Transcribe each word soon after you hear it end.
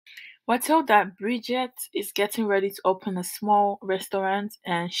We're told that Bridget is getting ready to open a small restaurant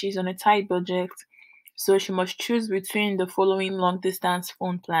and she's on a tight budget, so she must choose between the following long distance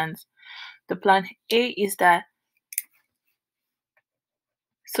phone plans. The plan A is that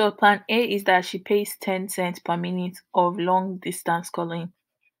plan A is that she pays 10 cents per minute of long distance calling.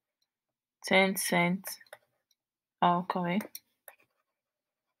 10 cents coming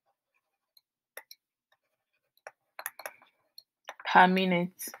per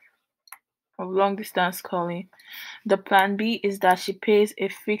minute of long distance calling. The plan B is that she pays a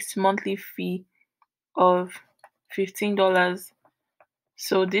fixed monthly fee of $15.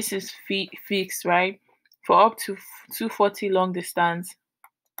 So this is fixed, right? For up to 240 long distance,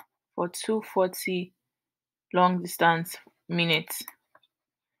 for 240 long distance minutes,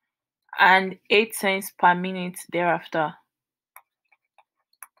 and 8 cents per minute thereafter.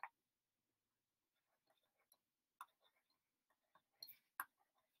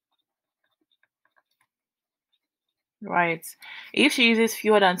 Right. If she uses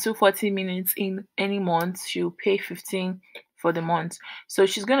fewer than 240 minutes in any month, she'll pay 15 for the month. So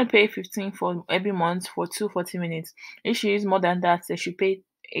she's going to pay 15 for every month for 240 minutes. If she uses more than that, then she'll pay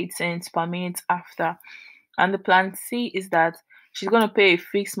 8 cents per minute after. And the plan C is that she's going to pay a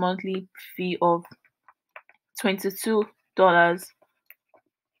fixed monthly fee of $22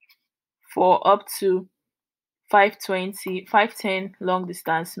 for up to 510 long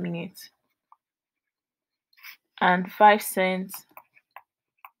distance minutes, and 5 cents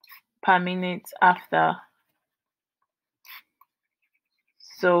per minute after.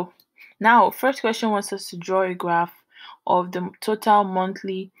 So now first question wants us to draw a graph of the total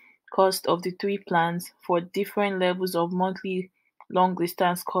monthly cost of the three plans for different levels of monthly long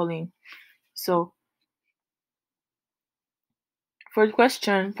distance calling. So for the first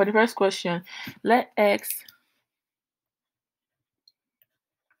question, let x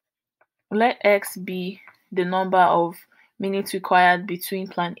be the number of minutes required between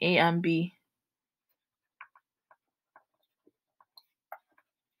plan A and B.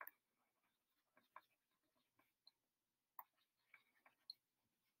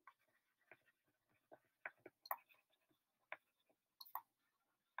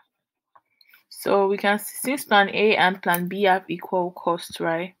 So we can, since plan A and plan B have equal cost,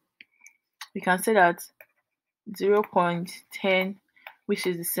 right? We can say that 0.10, which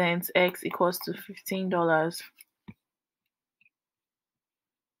is the cents, x equals to $15.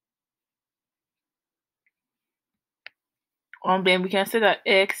 Then we can say that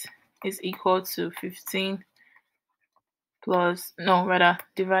x is equal to 15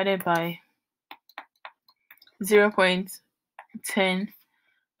 divided by 0.10,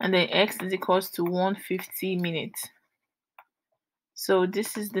 and then x is equals to 150 minutes. So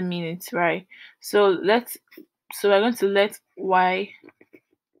this is the minutes, right? So we're going to let y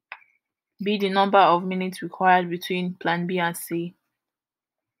be the number of minutes required between plan B and C.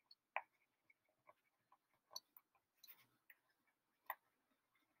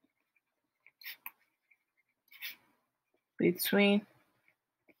 Between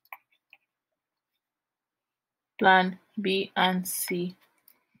plan B and C.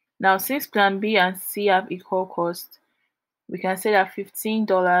 Now, since plan B and C have equal cost, we can say that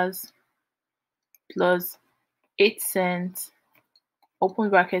 $15 plus 8 cents, open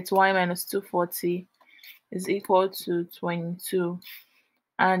bracket, y minus 240 is equal to 22.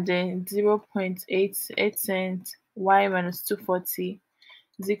 And then 0.88 cents, y minus 240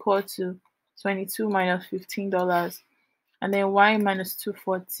 is equal to 22 minus $15. And then y minus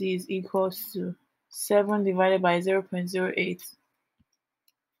 240 is equal to 7 divided by 0.08.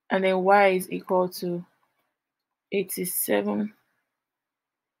 And then y is equal to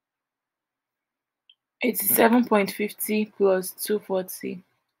 87.50 plus 240.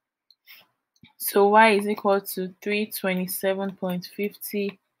 So y is equal to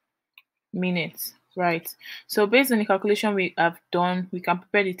 327.50 minutes, right? So based on the calculation we have done, we can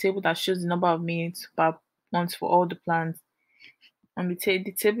prepare the table that shows the number of minutes per month for all the plans. And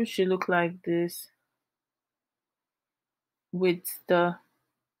the table should look like this, with the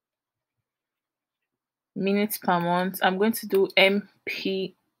minutes per month. I'm going to do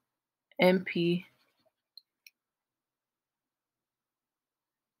MP.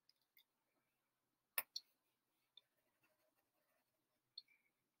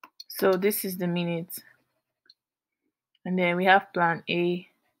 So this is the minutes. And then we have plan A.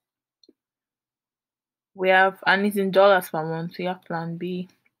 And it's in dollars per month. We have plan B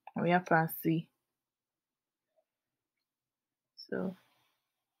and we have plan C.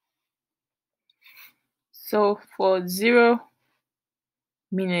 So for 0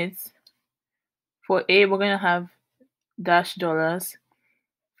 minutes, for A, we're going to have dash dollars.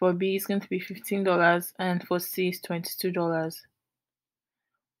 For B, it's going to be $15, and for C, is $22.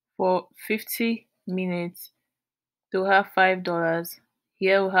 For 50 minutes, they'll have $5.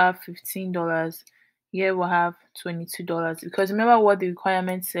 Here we'll have $15. Here we'll have $22. Because remember what the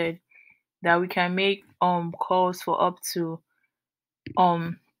requirement said, that we can make calls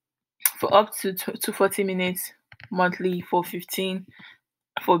um for up to 240 minutes monthly for 15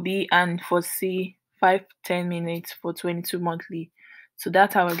 for B, and for C 5-10 minutes for 22 monthly. So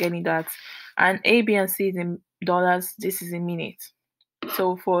that's how we're getting that. And A, B, and C is in dollars. This is in minutes.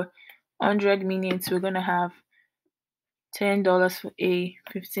 So for 100 minutes, we're gonna have $10 for A,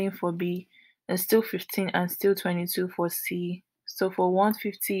 15 for B, and still 15 and still 22 for C. So for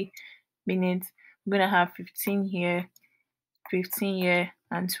 150 minutes, we're gonna have 15 here, 15 here,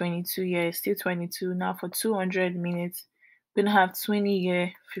 and 22 here, still 22. Now for 200 minutes, we're gonna have 20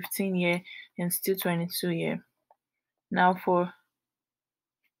 here, 15 here, and still 22 here. Now for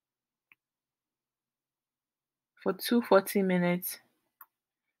 240 minutes,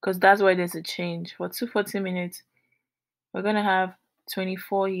 because that's why there's a change. For 240 minutes, we're gonna have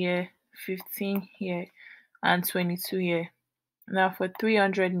 24 here, 15 here, and 22 here. Now for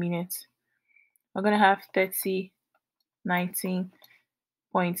 300 minutes, we're gonna have 30,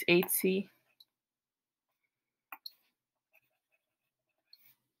 19.80,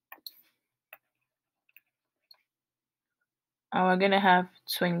 and we're gonna have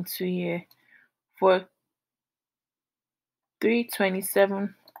 22 here. For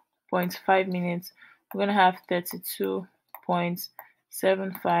 327.5 minutes, we're gonna have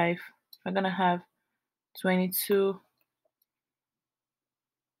 32.75. We're gonna have 22,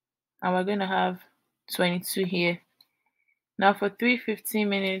 and we're gonna have 22 here. Now for 315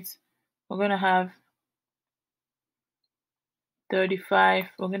 minutes, we're gonna have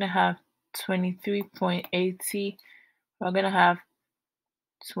 35. We're gonna have 23.80. We're gonna have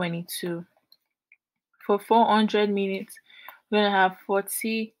 22. For 400 minutes, we're gonna have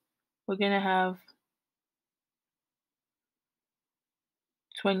 40. We're gonna have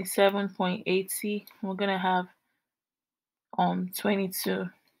 27.80. We're gonna have 22.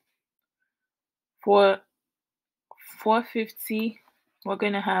 For 450, we're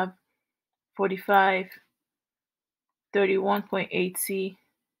gonna have 45, 31.80,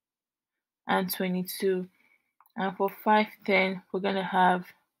 and 22. And for 510, we're gonna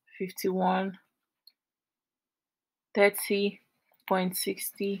have 51,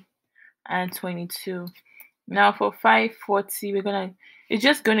 30.60, and 22. Now for 540, it's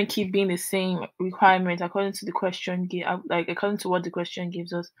just gonna keep being the same requirement according to the question according to what the question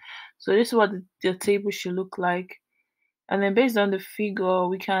gives us. So this is what the table should look like. And then based on the figure,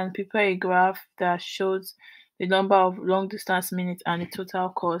 we can prepare a graph that shows the number of long distance minutes and the total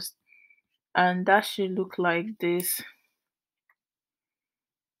cost. And that should look like this.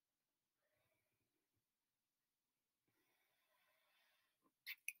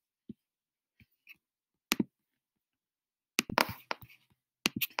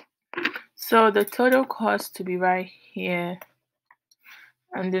 So the total cost to be right here,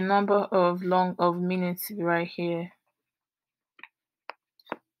 and the number of minutes to be right here.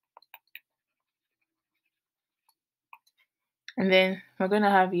 And then we're gonna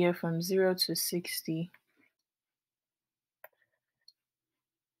have here from 0 to 60.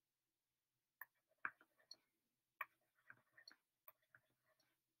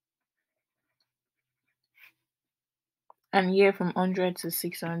 And here from 100 to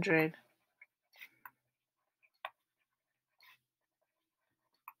 600.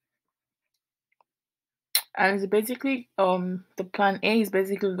 And it's basically the plan A is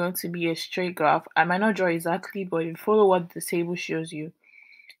basically going to be a straight graph. I might not draw exactly, but if you follow what the table shows you,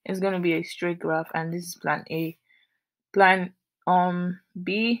 it's going to be a straight graph, and this is plan A. Plan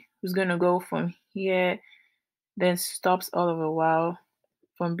B is going to go from here, then stops all of a while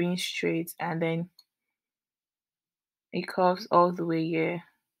from being straight, and then it curves all the way here.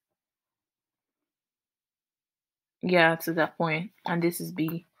 Yeah, to that point. And this is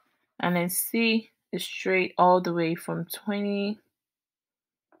B. And then C is straight all the way from 20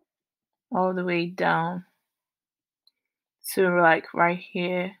 all the way down to like right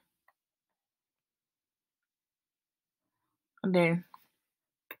here. And then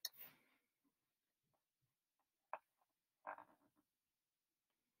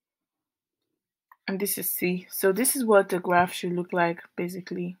and this is C. So this is what the graph should look like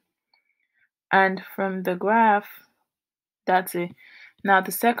basically. And from the graph, that's it. Now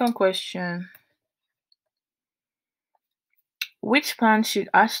the second question, which plan should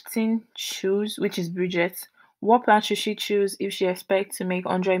Ashton choose, which is Bridget? What plan should she choose if she expects to make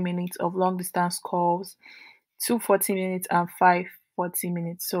 100 minutes of long distance calls, 240 minutes, and 5 40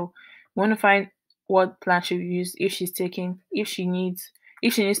 minutes. So we want to find what plan she will use if she needs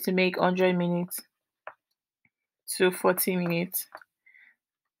to make 100 minutes to 40 minutes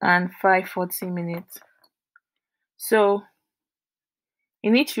and 40 minutes. So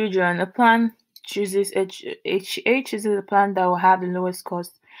in each region, a plan chooses A chooses a plan that will have the lowest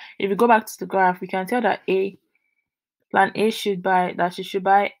cost. If we go back to the graph, we can tell that plan A should buy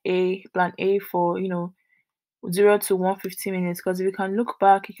plan A for 0 to 150 minutes, because if you can look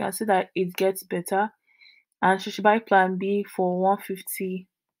back, you can see that it gets better, and she should buy plan B for 150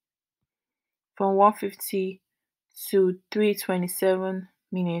 from 150 to 327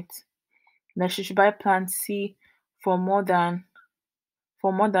 minutes. Then she should buy plan C for more than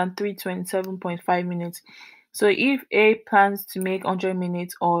 327.5 minutes. So if A plans to make 100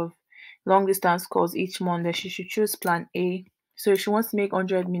 minutes of long distance calls each month, then she should choose plan A. So if she wants to make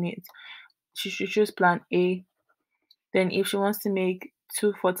 100 minutes, she should choose plan A. Then if she wants to make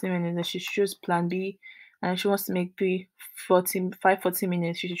 240 minutes, then she should choose plan B. And if she wants to make 540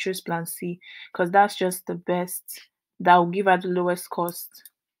 minutes, she should choose plan C, because that's just the best, that will give her the lowest cost.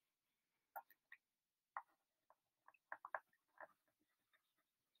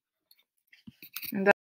 And